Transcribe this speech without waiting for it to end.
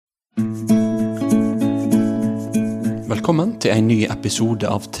Velkommen til en ny episode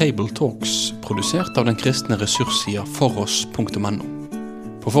av Table Talks, produsert av den kristne ressurssida foross.no.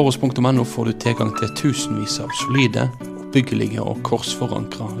 På foross.no får du tilgang til tusenvis av solide, oppbyggelige og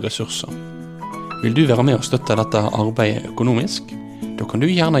korsforankra ressurser. Vil du være med og støtte dette arbeidet økonomisk? Da kan du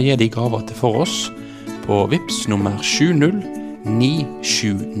gjerne gi de gaver til Foross på Vips nummer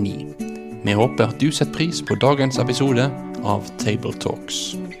 70979. Vi håper at du setter pris på dagens episode av Table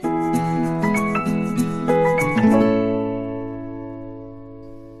Talks.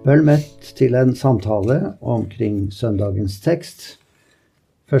 Følg med til en samtale omkring søndagens tekst.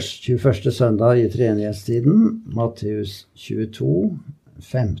 21. søndag i treenighetstiden, Matteus 22,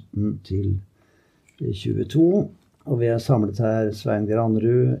 15-22. Og vi samlet her Svein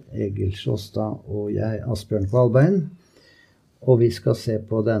Granerud, Egil Sjaastad og jeg, Asbjørn Kvalbein. Og vi skal se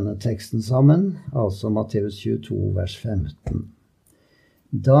på denne teksten sammen, altså Matteus 22, vers 15.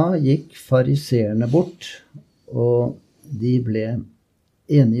 Da gikk fariseerne bort, og de ble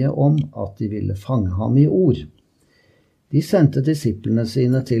enige om at de ville fange ham i ord. De sendte disiplene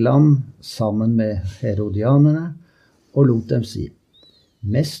sine til ham sammen med herodianerne og lot dem si: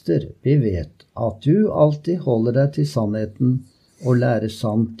 Mester, vi vet at du alltid holder deg til sannheten og lærer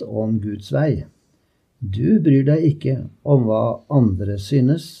sant om Guds vei. Du bryr deg ikke om hva andre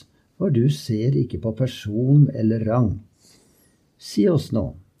synes, for du ser ikke på person eller rang. Si oss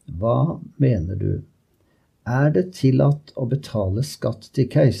nå, hva mener du? Er det tillatt å betale skatt til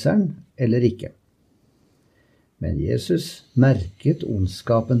keiseren eller ikke? Men Jesus merket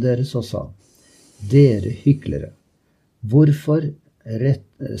ondskapen deres og sa: Dere hyklere, hvorfor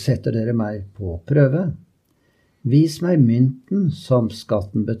setter dere meg på prøve? Vis meg mynten som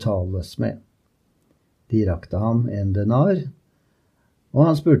skatten betales med. De rakte ham en denar, og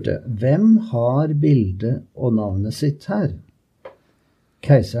han spurte: Hvem har bildet og navnet sitt her?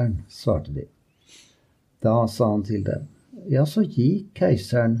 Keiseren, svarte de. Da sa han til dem: Ja, så gi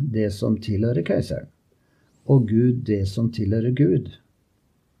keiseren det som tilhører keiseren, og Gud det som tilhører Gud.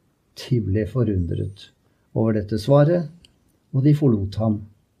 De ble forundret over dette svaret, og de forlot ham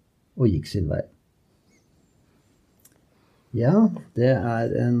og gikk sin vei. Ja, det er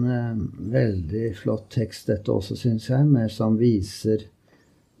en veldig flott tekst dette også, synes jeg, som viser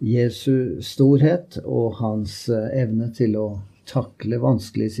Jesu storhet og hans evne til å takle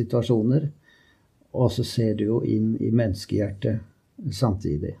vanskelige situasjoner. Og så ser du jo inn i menneskehjertet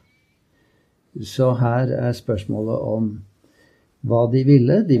samtidig. Så her er spørsmålet om hva de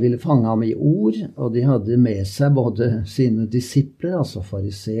ville. De ville fange ham i ord, og de hadde med seg både sine disipler, altså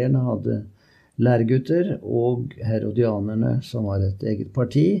fariseerne hadde læregutter, og herodianerne, som var et eget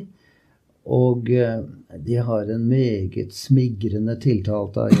parti. Og de har en meget smigrende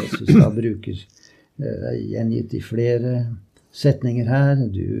tiltalt av Jesus. Da bruker gjengitt i flere setninger her.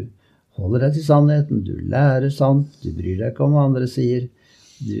 Du holder deg til sannheten, du lærer sant, du bryr deg ikke om hva andre sier,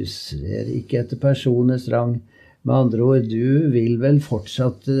 du ser ikke etter personens rang. Med andre ord, du vil vel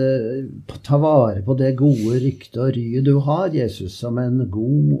fortsatt ta vare på det gode rykte og ryet du har, Jesus, som en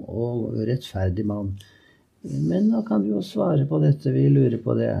god og rettferdig mann. Men da kan du jo svare på dette, vi lurer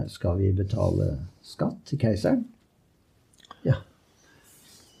på det. Skal vi betale skatt til keiseren? Ja.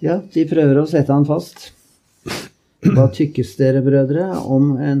 Ja, de prøver å sette han fast. Hva tykkes dere, brødre,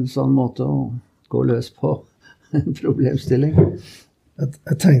 om en sånn måte å gå løs på en problemstilling?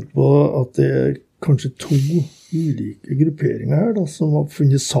 Jeg tenkte på at det er kanskje to ulike grupperinger her da, som har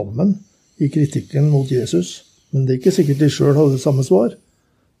funnet sammen i kritikken mot Jesus. Men det er ikke sikkert de selv hadde samme svar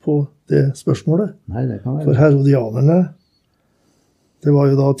på det spørsmålet. Nei, det kan være. For herodianerne, det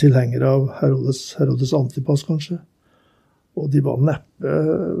var jo da tilhengere av Herodes Antipas kanskje. Og de var neppe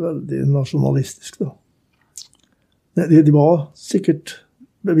veldig nasjonalistiske da. De var sikkert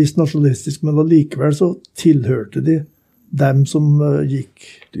bevisst nasjonalistiske, men likevel så tilhørte de dem som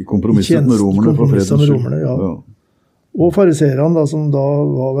gikk de kompromisset med romerne for fredens skyld. Ja. Ja. Og fariserene da, som da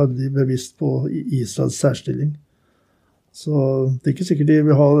var veldig bevisst på Israels særstilling. Så det er ikke sikkert de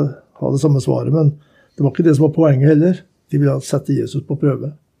vil ha det samme svaret, men det var ikke det som var poenget heller. De ville sette Jesus på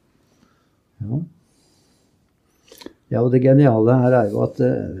prøve. Ja. Ja, og det geniale her er jo at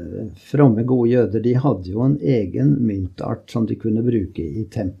fromme gode jøder, de hadde jo en egen myntart som de kunne bruke i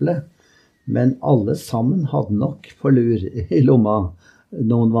tempelet. Men alle sammen hadde nok på lur i lomma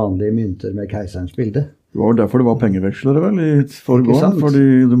noen vanlige mynter med keiserens bilde. Det var derfor det var pengevekslere vel i foregående,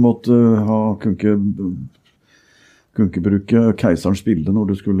 fordi du måtte kunne ikke bruke keiserens bilde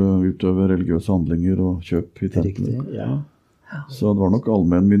når du skulle utøve religiøse handlinger og kjøp i tempelet. Riktig, ja. Så det var nok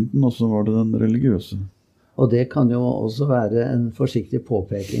allmennmynten, og så var det den religiøse. Og det kan jo også være en forsiktig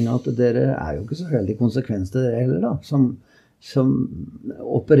påpeking at dere er jo ikke så veldig konsekvens til dere heller da, som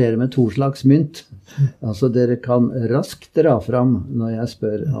opererer med to slags mynt. Altså, dere kan raskt dra fram når jeg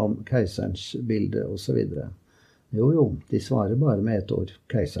spør om keiserens bilde og så videre. Jo, de svarer bare med et ord,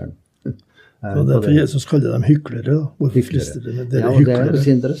 keiseren. Og derfor Jesus kaller dem hyklere, da. Og hyklere. Ja, og det er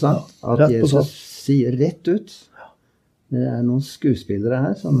jo interessant at Jesus sier rett ut. Det er noen skuespillere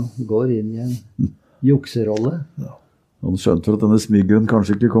her som går inn i en jukserolle. Ja. Han skjønte at denne smigeren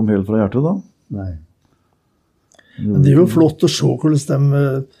kanskje ikke kom helt fra hjertet da? Nei. Men det er jo flott å se hvordan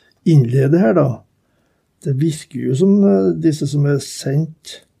de innleder her da. Det virker jo som disse som er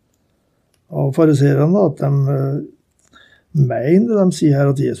sendt av fariserene, at de mener, de sier her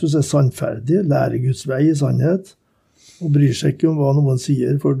at Jesus er sannferdig, lærer Guds vei i sannhet, og bryr seg ikke om hva noen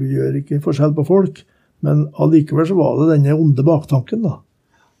sier, for du gjør ikke forskjell på folk. Men allikevel så var det denne onde baktanken da.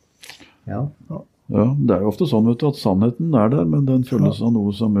 Ja. Ja, det er jo ofte sånn, vet du, at sannheten er der, men den føles av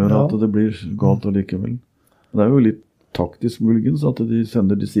noe som gjør at det blir galt allikevel. Det er jo litt taktisk muligens at de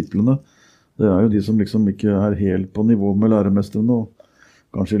sender disiplene. Det er jo de som liksom ikke er helt på nivå med læremestrene, og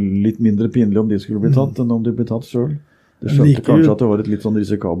kanskje litt mindre pinlig om de skulle bli tatt enn om de blir tatt selv. De skjønte kanskje at det var et litt sånn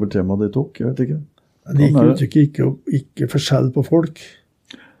risikabelt tema de tok, jeg vet ikke. Det gikk ikke forskjell på folk,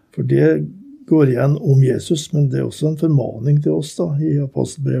 for det går igjen om Jesus, men det er også en formaning til oss da, i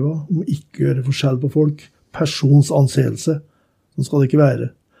apostelbrevet, om ikke gjøre forskjell på folk. Persons anseelse, sånn skal det ikke være.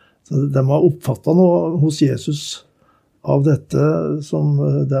 Så de har oppfattet noe hos Jesus av dette som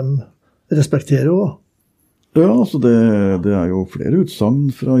de respekterer også. Ja, altså det er jo flere utsagn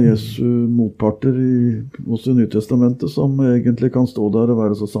fra Jesu motparter også i Nytestamentet som egentlig kan stå der og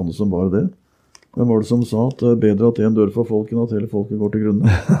være så sanne som bare det. Hvem var det som sa at det er bedre at en dør for folk enn at hele folket går til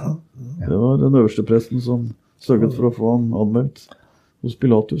grunne? Det var den øverste presten som sørget for å få han anmeldt hos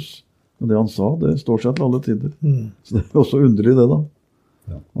Pilatus. Men det han sa, det står seg til alle tider. Så det er også underlig det da,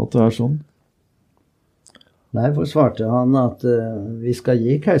 at det er sånn. Nei, for svarte han at vi skal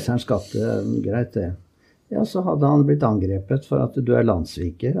gi keiseren skatt, greit det. Ja, så hadde han blitt angrepet for at du er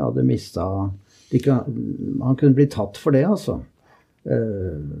landsviker, hadde mistet, han kunne bli tatt for det altså.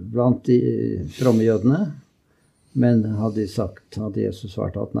 Blant de fromme jødene, men hadde Jesus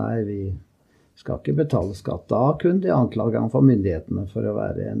svart at nei, vi skal ikke betale skatt. Da kunne de anklage han for myndighetene for å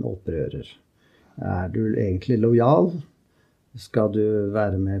være en opprører. Er du egentlig lojal? Skal du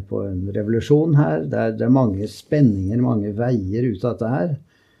være med på en revolusjon her? Det er mange spenninger, mange veier ut av dette her.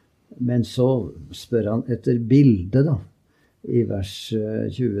 Men så spør han etter bildet da, i vers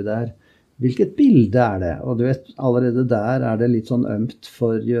 20 der. Hvilket bilde er det? Og du vet, allerede der er det litt sånn ømt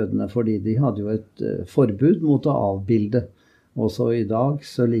for jødene, fordi de hadde jo et forbud mot å avbilde. Også i dag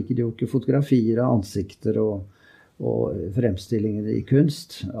så liker de jo ikke fotografier av ansikter og fremstillinger i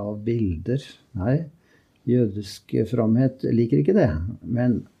kunst av bilder. Nei, jødisk fromhet liker ikke det.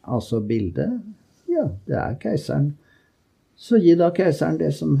 Men altså bildet, ja, det er keiseren. Så gi da keiseren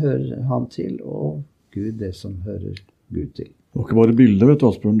det som hører han til, og Gud det som hører Gud til. Det var ikke bare bildet, vet du,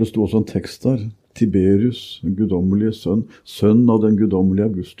 Asbjørn. Det stod også en tekst der. Tiberius, den guddommelige sønn. Sønn av den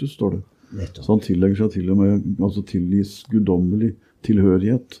guddommelige Augustus, står det. Nettopp. Så han tillegger seg til og med, altså tilgis guddommelig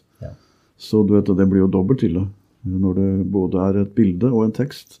tilhørighet. Ja. Så du vet, det blir jo dobbelt til det. Når det både er et bilde og en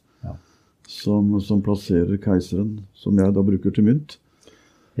tekst som plasserer keiseren, som jeg da bruker til mynt.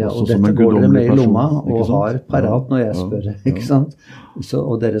 Ja, og dette går dere med i lomma og har parat når jeg spør, ikke sant? Så,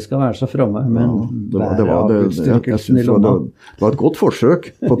 og dere skal være så fromme, men bære av styrkelsen i lomma. Det var et godt forsøk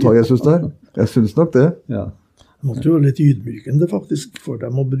på å ta Jesus der. Jeg synes nok det. Ja. Det måtte jo være litt ydmykende faktisk for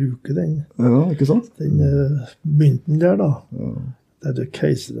dem å bruke den, ikke sant? Den mynten der da. Det er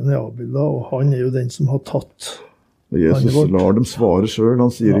keiseren i avbildet, og han er jo den som har tatt. Jesus lar dem svare selv.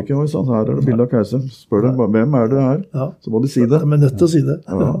 Han sier ikke, oi sann, her er det bildet av keiseren. Spør dem, hvem er det her? Så må de si det. De er nødt til å si det.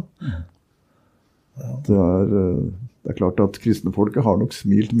 Det er klart at kristne folket har nok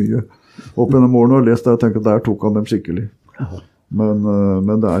smilt mye opp gjennom årene og lest det og tenkt at der tok han dem skikkelig. Men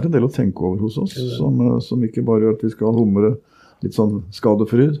det er en del å tenke over hos oss, som ikke bare gjør at vi skal humre litt sånn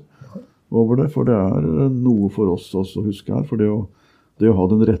skadefryd over det, for det er noe for oss også å huske her, for det å ha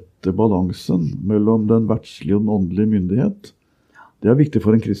den rette balansen mellom den verdslige og den åndelige myndighet, det er viktig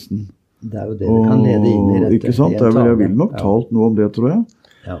for en kristen. Det er jo det det kan lede inn i rette. Ikke sant? Jeg vil nok talt noe om det, tror jeg.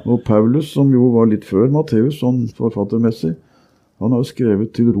 Ja. Og Paulus, som jo var litt før Matteus, sånn forfattermessig, han har jo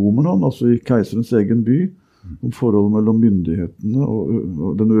skrevet til romerne, altså i keiserens egen by, om forholdet mellom myndighetene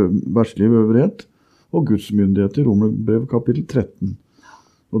og den verdslige øvrighet, og Guds myndighet i Romerbrev kapittel 13.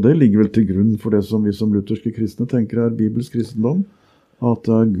 Og det ligger vel til grunn for det som vi som lutherske kristne tenker er bibelsk kristendom, at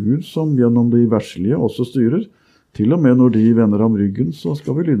det er Gud som gjennom de verslige også styrer. Til og med når de vender ham ryggen, så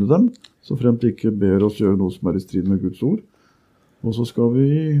skal vi lyde dem, så fremt de ikke ber oss gjøre noe som er i strid med Guds ord. Og så skal vi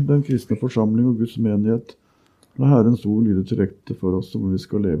i den kristne forsamling og Guds menighet Det er Herrens ord lyder direkte for oss som vi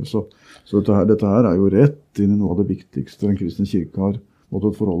skal leve. Så dette her er jo rett inn i noe av det viktigste den kristne kirke har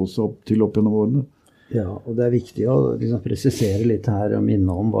måttet forholde seg til opp gjennom årene. Ja, og det er viktig å liksom presisere litt her og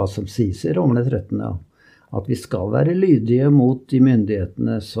minne om hva som sies i Romerne 13, ja. At vi skal være lydige mot de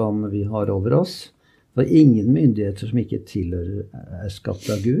myndighetene som vi har over oss. For ingen myndigheter som ikke tilhører er skapt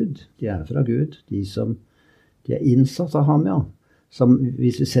av Gud. De er fra Gud. De er innsatt av ham, ja. Som,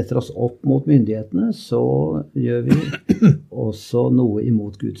 hvis vi setter oss opp mot myndighetene, så gjør vi også noe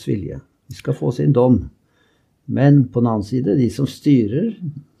imot Guds vilje. Vi skal få sin dom. Men på den annen side, de som styrer,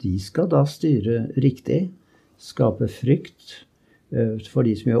 de skal da styre riktig, skape frykt for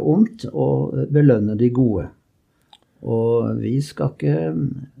de som gjør ondt, og belønne de gode. Og vi skal ikke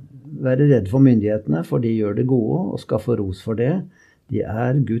være redde for myndighetene, for de gjør det gode, og skal få ros for det. De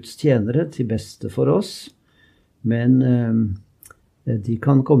er Guds tjenere til beste for oss, men de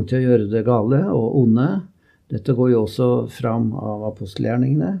kan komme til å gjøre det gale og onde. Dette går jo også fram av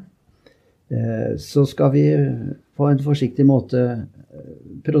apostelgjerningene. Så skal vi på en forsiktig måte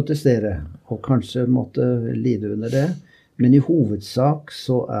protestere, og kanskje måtte lide under det. Men i hovedsak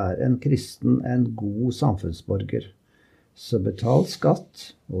så er en kristen en god samfunnsborger. Så betal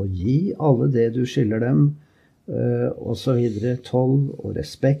skatt, og gi alle det du skylder dem, og så videre. Toll og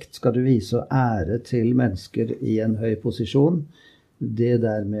respekt skal du vise, og ære til mennesker i en høy posisjon. Det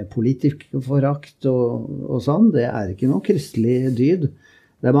der med politikerforakt og sånn, det er ikke noe kristelig dyd.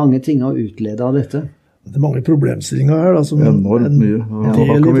 Det er mange ting å utlede av dette. Det er mange problemstillinger her, da, som enormt mye. Ja,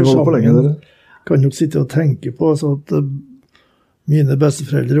 del kan vi holde på lenge, dere? Kan jo sitte og tenke på så at mine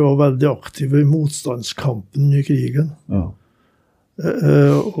besteforeldre var veldig aktive i motstandskampen under krigen. Ja.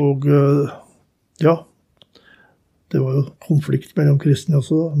 Og ja, det var jo konflikt mellom kristne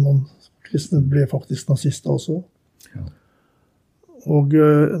også. Noen kristne ble faktisk nazister også. Ja. Og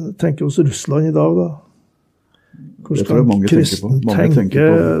tenker hos Russland i dag da. Hvordan kan kristen tenke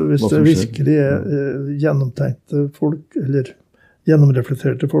hvis det virkelig er gjennomtenkte folk, eller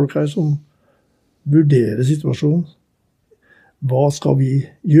gjennomreflekterte folk her som vurderer situasjonen? Hva skal vi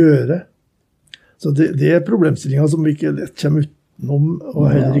gjøre? Så det er problemstillinger som vi ikke lett kommer utenom. Og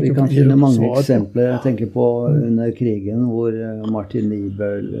heller ikke vi kan finne mange eksempler. Jeg tenker på under krigen hvor Martin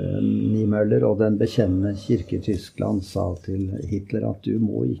Niemöller og den bekjennende kirke i Tyskland sa til Hitler at du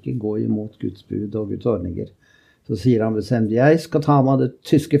må ikke gå imot Guds bud og Guds ordninger. Så sier han bestemt, jeg skal ta meg av det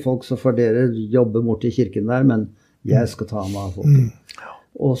tyske folk, så får dere jobbe bort i kirken der, men jeg skal ta meg av folket.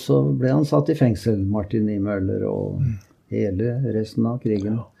 Og så ble han satt i fengsel, Martin Niemöller, og hele resten av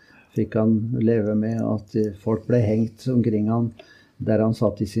krigen fikk han leve med at folk ble hengt omkring han der han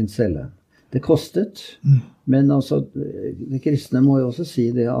satt i sin celle. Det kostet, men altså, de kristne må jo også si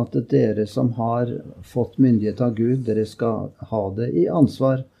det at dere som har fått myndighet av Gud, dere skal ha det i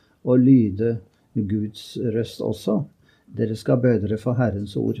ansvar og lyde Guds røst også. Dere skal bøye dere for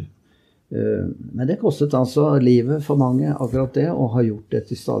Herrens ord. Men det kostet altså livet for mange, akkurat det, og har gjort det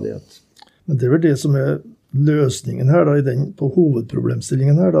til stadighet. Men det er vel det som er løsningen her, da, på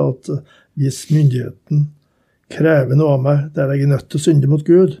hovedproblemstillingen her, da, at hvis myndigheten krever noe av meg der jeg er nødt til å synde mot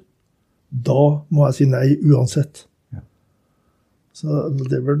Gud, da må jeg si nei uansett. Ja. Så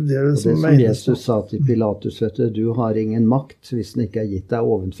det er vel det som menes. Det som Jesus sa til Pilatus, vet du har ingen makt hvis den ikke er gitt deg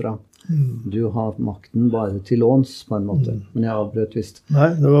ovenfra. Du har makten bare til låns på en måte, men jeg avbrøt visst.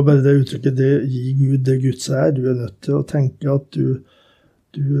 Nei, det var bare det uttrykket, det gi Gud det Guds er. Du er nødt til å tenke at du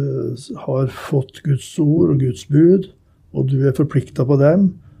har fått Guds ord og Guds bud, og du er forpliktet på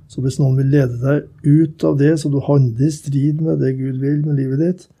dem. Så hvis noen vil lede deg ut av det, så du handler i strid med det Gud vil med livet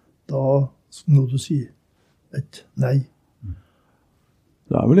ditt, da må du si et nei.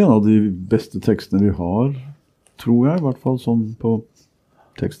 Det er vel en av de beste tekstene vi har, tror jeg, i hvert fall sånn på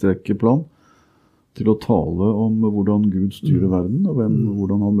tekstrekkeplan, til å tale om hvordan Gud styrer verden, og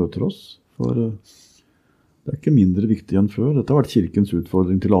hvordan han møter oss. For det er ikke mindre viktig enn før. Dette har vært kirkens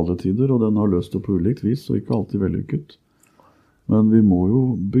utfordring til alle tider, og den har løst det på ulikt vis, og ikke alltid vellykket. Men vi må jo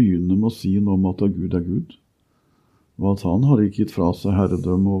begynne med å si noe om at Gud er Gud, og at han har ikke gitt fra seg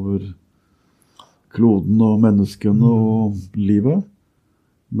herredømme over kloden og menneskene og livet,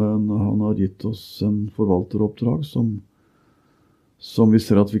 men han har gitt oss en forvalteroppdrag som vi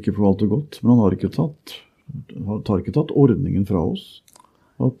ser at vi ikke forvalter godt, men han tar ikke tatt ordningen fra oss,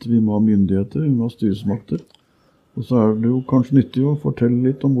 at vi må ha myndigheter, vi må ha styresmakter. Og så er det jo kanskje nyttig å fortelle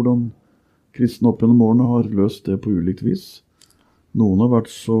litt om hvordan kristne opp gjennom årene har løst det på ulikt vis. Noen har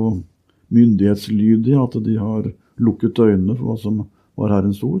vært så myndighetslydige at de har lukket øynene for hva som var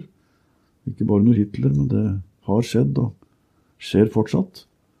Herrens ord. Ikke bare under Hitler, men det har skjedd og skjer fortsatt.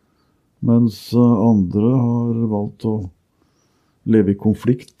 Mens andre har valgt å leve i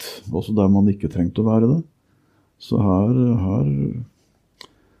konflikt, også der man ikke trengte å være det. Så her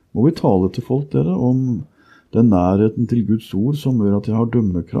må vi tale til folk, dere, om den nærheten til Guds ord som gjør at jeg har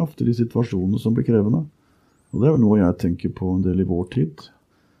dømmekraft i de situasjonene som blir krevende. Og det vel noe jeg tenker på en del i vår tid.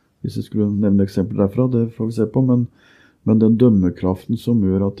 Hvis jeg skulle nevne eksempler derfra, det får vi se på, men den dømmekraften som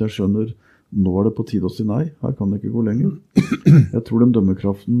gjør at jeg skjønner, nå det på tide å si nei, her kan det ikke gå lenger. Jeg tror den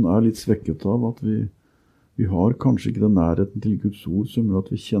dømmekraften litt svekket av at vi har kanskje ikke den nærheten til Guds ord som gjør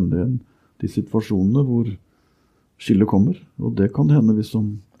at vi kjenner igjen de situasjonene hvor skillet kommer. Og det kan hende vi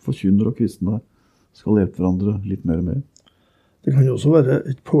som forkynner og kristne skal hjelpe hverandre litt mer med. Det kan jo også være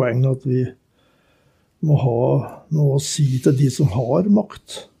et poeng at vi må ha noe å si til de som har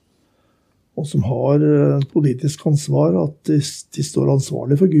makt, og som har politisk ansvar, at de står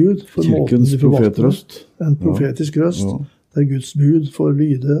ansvarlig for Gud. For Kirkens profetrøst. En profetisk røst, der Guds bud får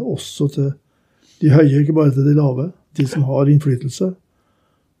lyde også til de høye, ikke bare til de lave, de som har innflytelse.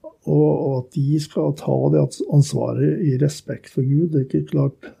 Og at de skal ta det ansvaret i respekt for Gud. Det er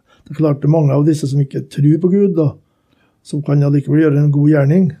klart det er mange av disse som ikke tror på Gud, da, som kan allikevel gjøre en god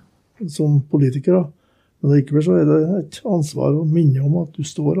gjerning som politikere. Men allikevel så det et ansvar å minne om at du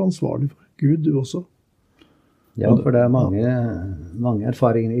står ansvarlig for Gud, du også. Ja, for det mange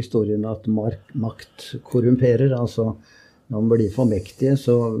erfaringer i historien at makt korrumperer. Altså, når man blir for mektige,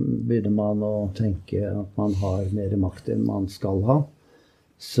 så begynner man å tenke at man har mer makt enn man skal ha.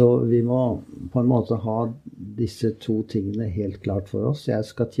 Så vi må på en måte ha disse to tingene helt klart for oss. Jeg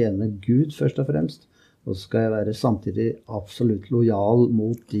skal tjene Gud først og fremst, og så skal jeg være samtidig absolutt lojal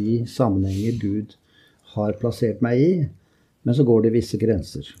mot de sammenhenger Gud har plassert meg i. Men så går det visse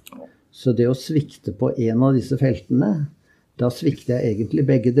grenser. Så det å svikte på en av disse feltene, da svikter jeg egentlig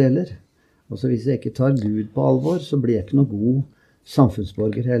begge deler. Altså hvis jeg ikke tar Gud på alvor, så blir jeg ikke noe god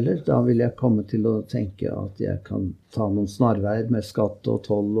samfunnsborger heller. Da vil jeg komme til å tenke at jeg kan ta noen snarveier med skatt og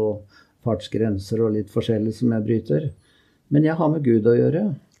toll og fartsgrenser og litt forskjellig som jeg bryter. Men jeg har med Gud å gjøre.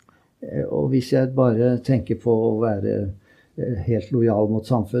 Og hvis jeg bare tenker på å være helt lojal mot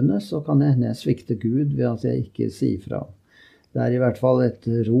samfunnet, så kan jeg svikte Gud ved at jeg ikke sier fra. Det i hvert fall et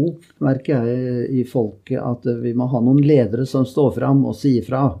rop, merker jeg, i folket, at vi må ha noen ledere som står fram og sier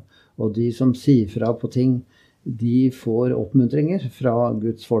fra. Og de som sier fra på ting, de får oppmuntringer fra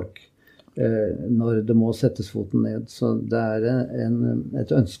Guds folk når det må settes foten ned. Så det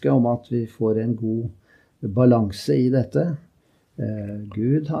et ønske om at vi får en god balanse i dette.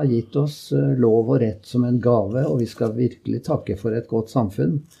 Gud har gitt oss lov og rett som en gave, og vi skal virkelig takke for et godt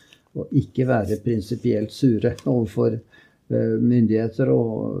samfunn, og ikke være prinsipielt sure overfor myndigheter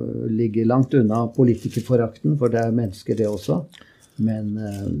og ligge langt unna politikerforakten, for det mennesker det også. Men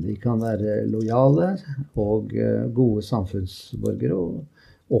vi kan være lojale og gode samfunnsborgere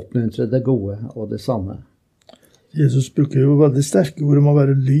og oppmuntre det gode og det sanne. Jesus bruker jo veldig sterke ord om å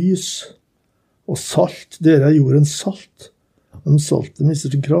være lys og salt. Dere jordens salt. Om saltet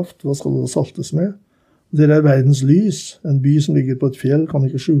mister sin kraft, hva skal det saltes med? Dere verdens lys. En by som ligger på et fjell kan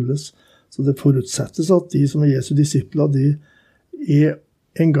ikke skjules. Så det forutsettes at de som Jesu disipler, de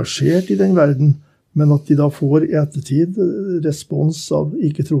engasjert i den verden, men at de da får i ettertid respons av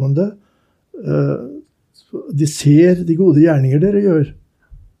ikke-troende. De ser de gode gjerninger dere gjør,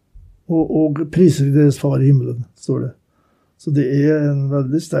 og priser deres far i himmelen, står det. Så det en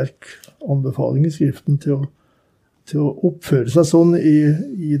veldig sterk anbefaling i skriften til å oppføre seg sånn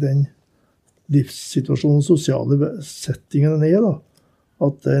i den livssituasjonen, sosiale settingen den da.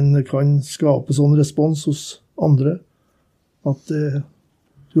 At den kan skape sånn respons hos andre, at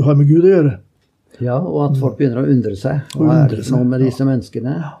du har med Gud å gjøre. Ja, og at folk begynner å undre seg. Hva det noe med disse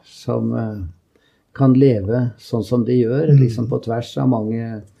menneskene som kan leve sånn som de gjør, liksom på tvers av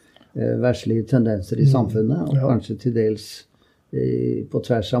mange verslige tendenser i samfunnet, og kanskje til dels på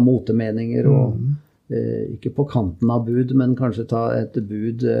tvers av motemeninger, og ikke på kanten av bud, men kanskje ta et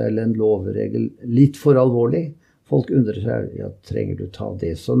bud eller en lovregel litt for alvorlig. Folk undrer seg, ja, trenger du ta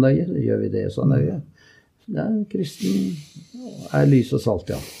det så nøye? Gjør vi det så nøye? Ja, kristen lys og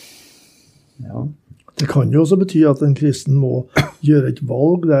salt, ja. Det kan jo også bety at en kristen må gjøre et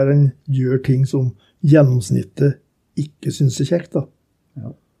valg der en gjør ting som gjennomsnittet ikke synes kjekt, da.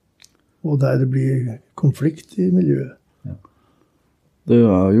 Ja. Og der det blir konflikt i miljøet. Ja. Det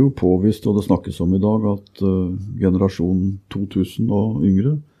jo påvist, og det snakkes om i dag, at generasjonen 2000 og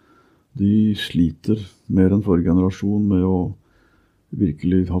yngre, de sliter mer enn forrige generasjon med å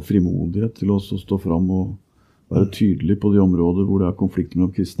virkelig ha frimodighet til å stå fram og være tydelig på de områder hvor det konflikt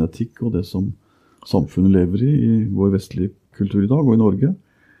mellom kristen etikk og det som samfunnet lever i vår vestlige kultur i dag og i Norge.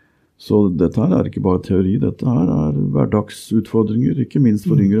 Så dette her ikke bare teori, dette her hverdagsutfordringer, ikke minst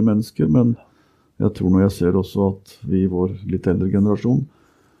for yngre mennesker, men jeg tror når jeg ser også at vi i vår litt eldre generasjon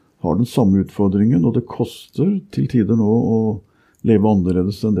har den samme utfordringen, og det koster til tider nå å leve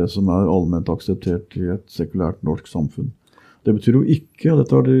annerledes enn det som allment akseptert i et sekulært norsk samfunn. Det betyr jo ikke, og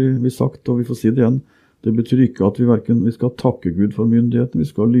dette har vi sagt, og vi får si det igjen, det betyr ikke at vi skal takke Gud for myndighetene, vi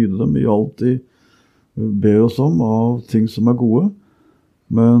skal lyde dem i alt de ber oss om av ting som gode,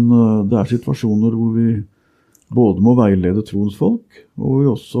 men det situasjoner hvor vi både må veilede troens folk, og vi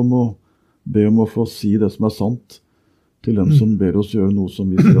også må be om å få si det som sant til dem som ber oss gjøre noe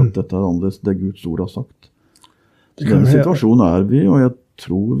som viser at dette annerledes det Guds ord har sagt. Så den situasjonen vi, og jeg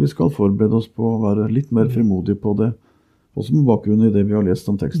tror vi skal forberede oss på å være litt mer frimodige på det, også med bakgrunn i det vi har lest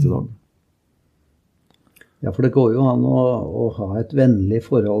om tekst i dag. Ja, for det går jo an å ha et vennlig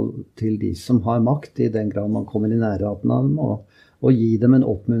forhold til de som har makt, i den grad man kommer i nærheten av dem, og gi dem en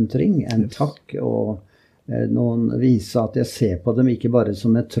oppmuntring, en takk, og noen vise at jeg ser på dem ikke bare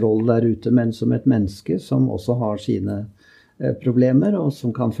som et troll der ute, men som et menneske som også har sine problemer, og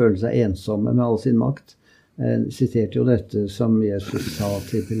som kan føle seg ensomme med all sin makt. Jeg siterte jo dette som Jesus sa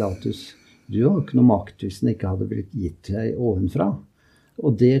til Pilatus: du har ikke noe makt hvis den ikke hadde blitt gitt deg ovenfra.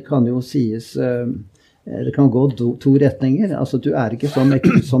 Og det kan jo sies, det kan gå to retninger. Altså, du ikke så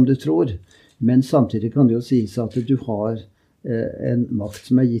mektig som du tror, men samtidig kan det jo sies at du har en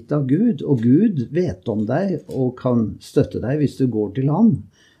makt som gitt av Gud, og Gud vet om deg og kan støtte deg hvis du går til han.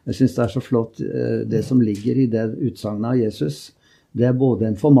 Jeg synes det så flott det som ligger i det utsagnet av Jesus. Det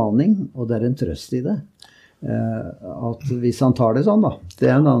både en formaning og det en trøst i det. At hvis han tar det sånn da, det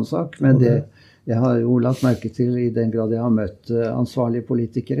en annen sak, men det, jeg har jo lagt merke til i den grad jeg har møtt ansvarlige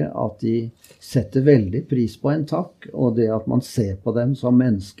politikere, at de setter veldig pris på en takk, og det at man ser på dem som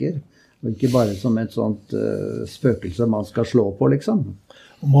mennesker, og ikke bare som et sånt spøkelse man skal slå på, liksom.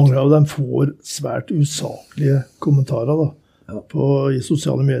 Og mange av dem får svært usaklige kommentarer da, i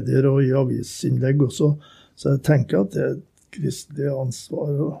sosiale medier og i avisinnlegg også. Så jeg tenker at det et kristelig ansvar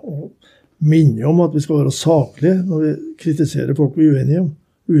å minne om at vi skal være saklige når vi kritiserer folk vi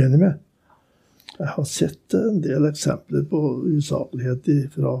uenige med. Jeg har sett en del eksempler på usaklighet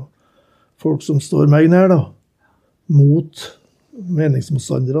fra folk som står meg nær da, mot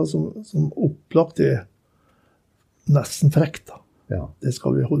meningsmotstandere som opplagt nesten frekt da. Ja. Det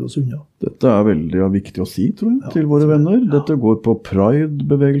skal vi holde oss unna. Dette veldig viktig å si, tror jeg, til våre venner. Dette går på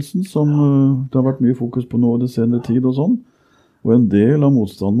Pride-bevegelsen, som det har vært mye fokus på nå i det senere tid og sånn. Og en del av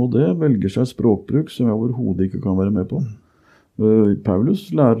motstanden mot det velger seg språkbruk som jeg overhodet ikke kan være med på. Paulus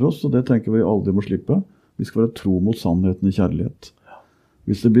lærer oss, og det tenker vi aldri må slippe, vi skal være tro mot sannheten i kjærlighet.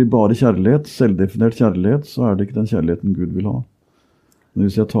 Hvis det blir bare kjærlighet, selvdefinert kjærlighet, så det ikke den kjærligheten Gud vil ha. Men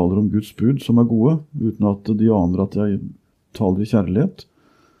hvis jeg taler om Guds bud som gode, uten at de aner at jeg taler i kjærlighet,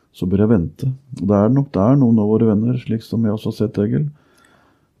 så bør jeg vente. Og det nok der noen av våre venner, slik som jeg også har sett, Egil.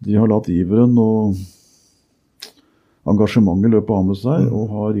 De har latt iveren og engasjementet løpe av med seg,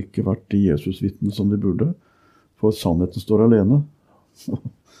 og har ikke vært de Jesus-vittne som de burde, for sannheten står alene.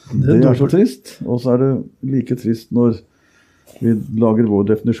 Det så trist, og så det like trist når vi lager vår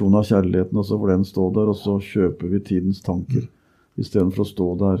definisjon av kjærligheten, og så får den stå der, og så kjøper vi tidens tanker, i stedet for å stå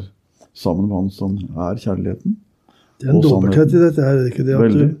der sammen med han som kjærligheten. Det en dobbelthet i dette her, ikke det?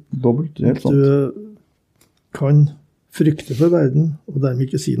 Veldig dobbelt, helt sant. Du kan frykte for verden, og dermed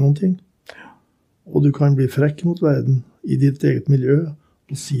ikke si noen ting. Og du kan bli frekk mot verden i ditt eget miljø,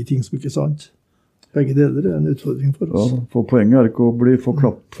 og si ting som ikke sant. Begge deler en utfordring for oss. Ja, for poenget ikke å få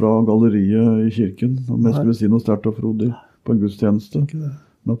klapp fra galleriet i kirken, om jeg skulle si noe sterkt og frodig på en gudstjeneste.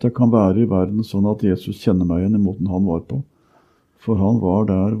 Men at jeg kan være i verden sånn at Jesus kjenner meg igjen i måten han var på. For han var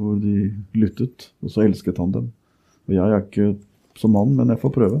der hvor de lyttet, og så elsket han dem. Og jeg ikke som mann, men jeg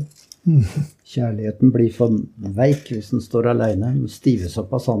får prøve. Kjærligheten blir for veik hvis den står alene, den stives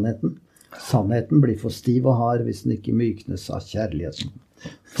opp av sannheten. Sannheten blir for stiv og hard hvis den ikke myknes av kjærligheten.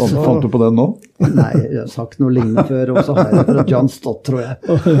 Fant du på den nå? Nei, jeg har sagt noe lignende før, og så har jeg fra John Stott, tror jeg.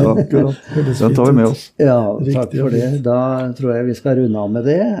 Ja, akkurat. Den tar vi med oss. Ja, takk for det. Da tror jeg vi skal runde av med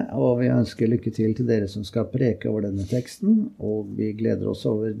det, og vi ønsker lykke til dere som skal preke over denne teksten, og vi gleder oss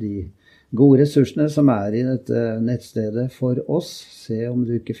over de gode ressursene som i dette nettstedet for oss. Se om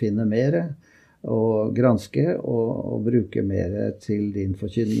du ikke finner mer, og granske og bruke mer til din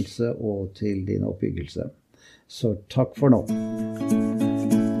forkynnelse og til din oppbyggelse. Så takk for nå.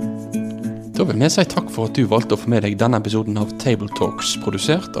 Da vil vi si takk for at du valgte å få med deg denne episoden av Table Talks,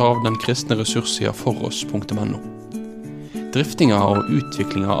 produsert av den kristne ressurssiden foross.no. Driftinga og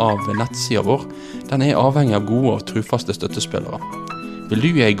utviklinga av nettsida vår, den avhengig av gode og trufaste støttespillere. Vil du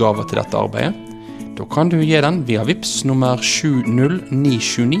gi en gave til dette arbeidet? Da kan du gi den via Vips nummer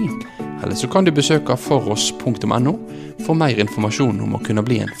 70929, eller så kan du besøke foross.no for mer informasjon om å kunne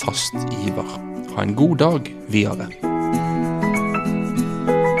bli en fast giver. Ha en god dag videre.